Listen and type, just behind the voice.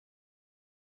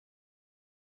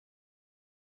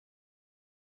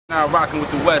Now rocking with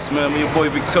the West, man. Me and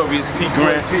boy Victorius, P.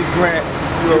 Grant. P. Grant,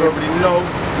 you already know.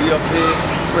 We up here,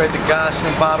 Fred the Godson,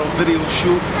 Vado video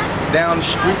shoot. Down the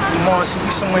street from Marcy,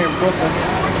 we somewhere in Brooklyn.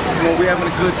 You know, we having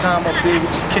a good time up there. We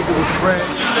just kick it with Fred.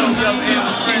 We up here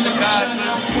with Fred the Godson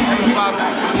and the Vado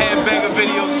headbanger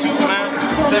video shoot, man.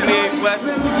 78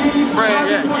 West, Fred.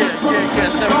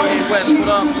 Yeah, 78 West, what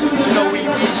up? You know, we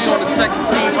on the second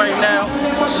scene right now.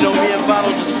 You know, me and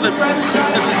Vado just slipped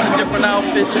into different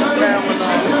outfits just now, and we're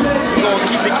gonna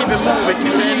keep it moving,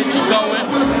 keep the energy going.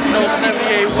 You know,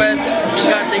 78 West,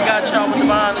 they got y'all with the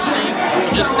behind the scenes.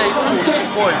 Just stay tuned. It's your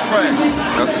boy, Fred.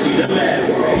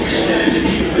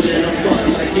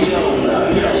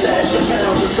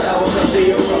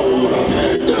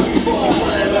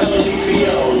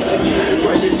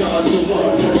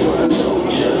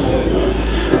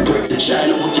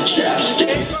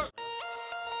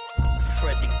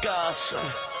 Fred the Godson,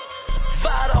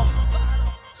 Vado,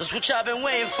 that's what y'all been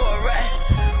waiting for, right?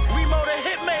 Remo the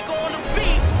hitmaker on the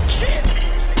beat, shit.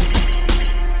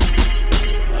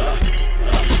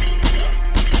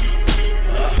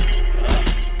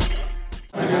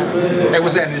 Hey,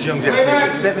 what's happening, this young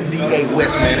gentleman? 78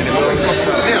 West, man, and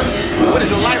what is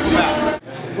your life about?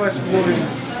 West Boyz,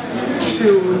 you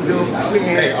see what we do? We in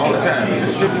Hey, all the time.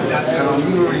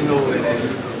 Pieces50.com, you already know what it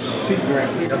is. P.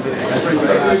 Grant, we up here. Fred the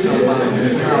Godson, Vado.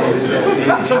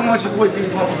 Talking about your boy B.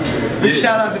 Pumper. Big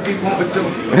shout out to B. Pumper too.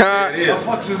 I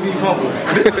fucks with B. Pumper.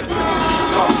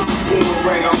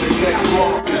 Boomerang on the next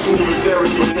mark. As soon as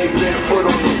Eric when they been foot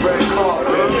on the red carpet.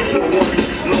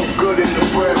 No good in the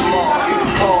bread market.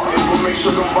 And we'll make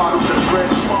sure the bottles is red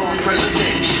spawn.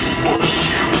 President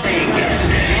Bush, Reagan.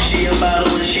 She a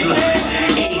model and she like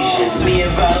Asian. Me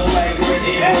and Vado like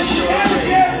Reggie Bush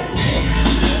already.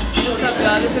 What's up,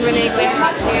 y'all? This is Renee Graham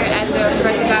here at the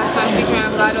Fred the Godson featuring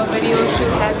Vado video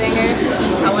shoot headbanger.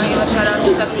 I want to give a shout out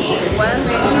to 78 West,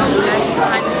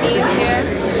 behind the scenes here.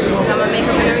 Got my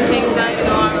makeup and everything done, you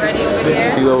know, I'm ready over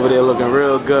here. She's over there looking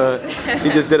real good. She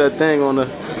just did her thing on the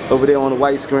over there on the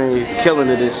white screen. He's killing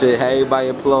it and shit. Hey, everybody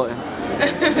applauding.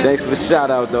 Thanks for the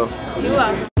shout out though. You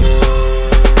welcome.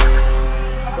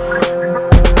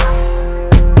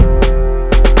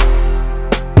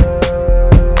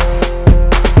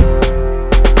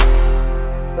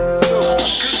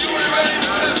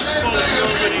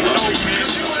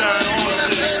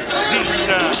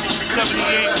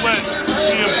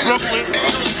 Brooklyn, doing the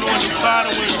Vado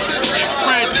and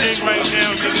Fred thing right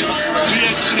now, nigga. We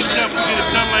actually get it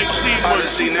done like teamwork. I've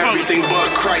seen everything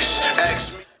but Christ.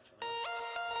 Ask me.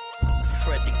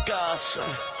 Fred the Godson,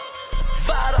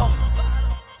 Vado,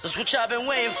 that's what y'all been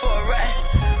waiting for, right?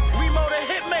 Remo the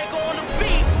hitmaker on the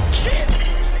beat, shit.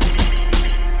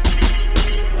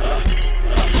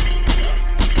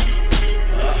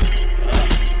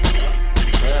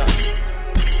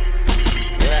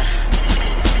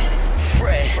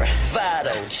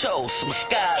 Vado, toast, some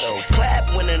Moscato, clap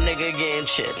when a nigga getting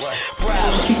chips.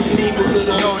 Bravo.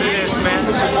 Yo, it is, man.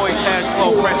 This your boy Cash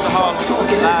Flow, Prince of Harlem.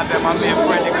 Live at my man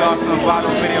Fred the Godson,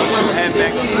 Vado video shoot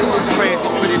headbanger. It's crazy,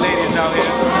 pretty ladies out here.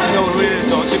 You know who it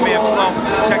is, though. It's your man Flo.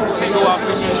 Check the single out,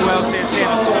 featuring Joel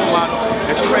Santana,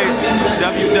 Supermodel. It's crazy.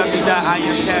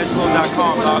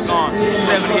 www.imcashflow.com. Log on.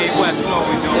 78 West, you know what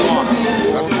we doing.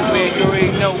 Man, you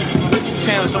already know.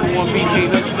 Channel number 1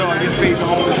 BK Hood Star, your favorite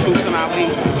home of Truth and Ali.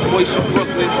 Boyz from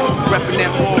Brooklyn, repping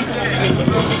that home.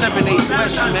 78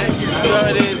 West, man. You know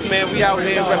what it is, man. We out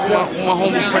here repping my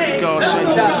homie Fred the Godson. You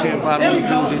know what I'm saying? Vado, we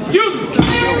do this. Yo,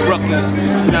 Brooklyn,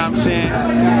 you know what I'm saying?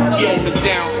 Hold it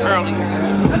down early.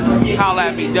 Holla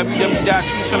at me,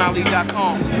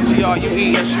 www.truthandali.com.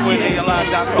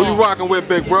 TRUESUNALI.com. Who you rocking with,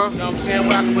 big bro? You know what I'm saying?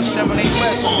 Rocking with 78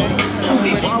 West, man.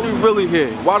 Why are we really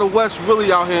here? Why the West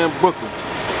really out here in Brooklyn?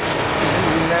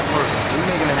 Network. We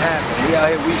making it happen. We out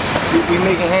here, we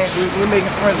making hands, we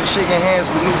making friends and shaking hands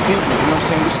with new people. You know what I'm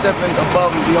saying? We stepping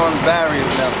above and beyond the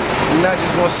barriers now. We're not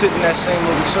just gonna sit in that same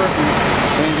little circle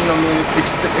and, you know what I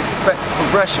mean, expect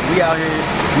progression. We out here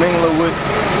mingling with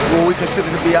what we consider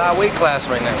to be our weight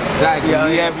class right now. Exactly.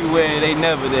 We everywhere, they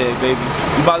never there, baby.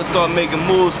 We about to start making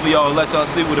moves for y'all, let y'all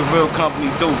see what a real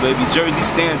company do, baby. Jersey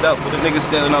stand up for the niggas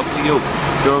standing up for you.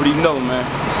 You already know, man.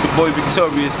 It's the boy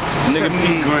Victorius, nigga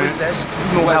P. Grant.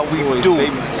 You know how we do.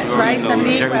 Baby. That's right, know,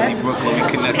 Jersey, Brooklyn, we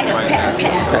connected right now.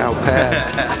 Pow,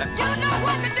 pow.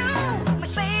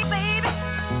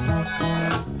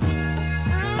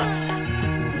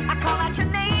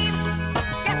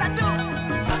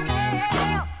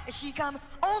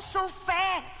 So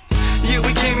fast. Yeah,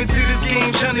 we came into this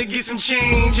game trying to get some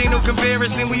change. Ain't no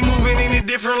comparison, we moving in a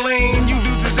different lane. You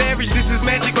do disaster. average, this is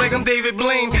magic like I'm David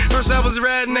Blaine. First I was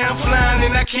riding, now I'm flying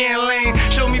and I can't lane.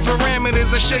 Show me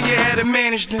parameters, I show you how to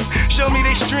manage them. Show me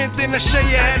their strength and I show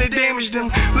you how to damage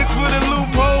them. Look for the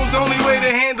loopholes, only way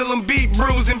to handle them. Beat,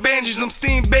 bruise, and bandage them.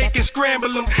 Steam, bake, and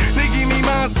scramble them. They give me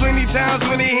mines plenty times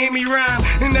when they hear me rhyme,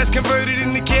 and that's converted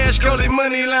into cash, call it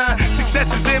money line.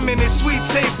 Success is imminent, sweet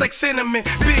taste like cinnamon.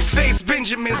 Big face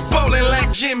Benjamins, bowling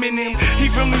like Jim and him. He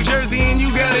from New Jersey and you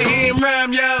gotta hear him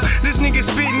rhyme, y'all. This nigga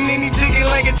spitting and he ticking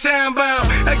like a time bomb.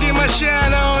 I get my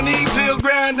shine on, he feel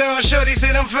grind on. Shorty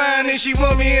said I'm fine and she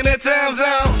want me in that time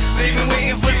zone. They been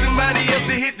waiting for somebody else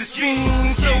to hit the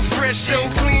scene. So fresh, so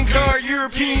clean, car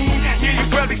European. Yeah, you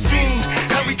probably seen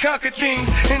how we conquer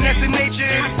things, and that's the nature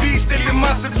of the beast that the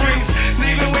monster brings.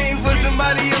 They been waiting for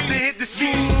somebody else to hit the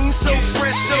scene. So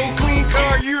fresh, so clean,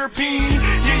 car European.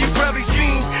 Yeah, you probably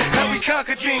seen how we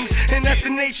conquer things, and that's the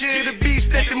nature of the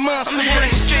beast that the monster brings. I'm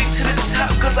headed straight to the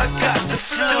top cause I got the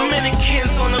flow.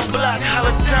 Dominicans on the block,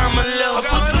 holla domino. I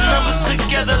put the numbers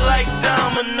together like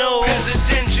domino.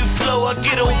 Presidential flow, I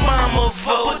get Obama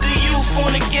vote. Put the youth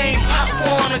on the game, pop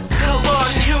on a color.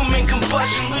 Human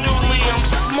combustion, literally I'm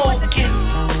smoking.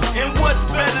 And what's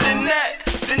better than that?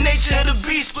 The nature of the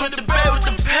beast, split the bed with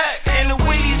the pack. And the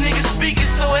way these niggas speak is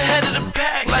so ahead of the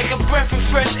pack. Like a breath of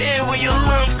fresh air when your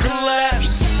lungs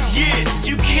collapse. Yeah,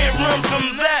 you can't run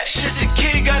from that. Shit, the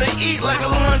kid gotta eat like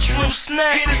a lunchroom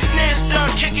snack. Hear the snare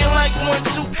start kicking like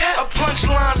 1-2 pat. I punch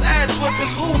lines, ass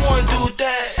weapons, who wanna do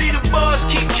that? See the bars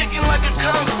keep kicking like a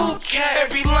kung fu cat.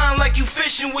 Every line like you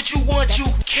fishing, what you want you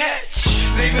catch.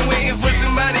 They've been waiting for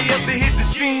somebody else to hit the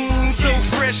scene. So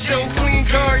fresh, so clean,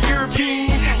 car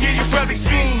European. Yeah, you probably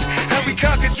seen how we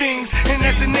conquer things, and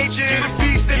that's the nature of the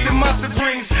beast that the monster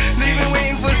brings. They've been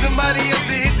waiting for somebody else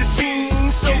to hit the scene.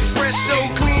 So fresh, so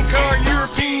clean, car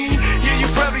European. Yeah, you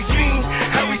probably seen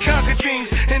how we conquer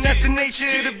things, and that's the nature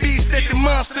of the beast that the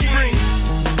monster brings.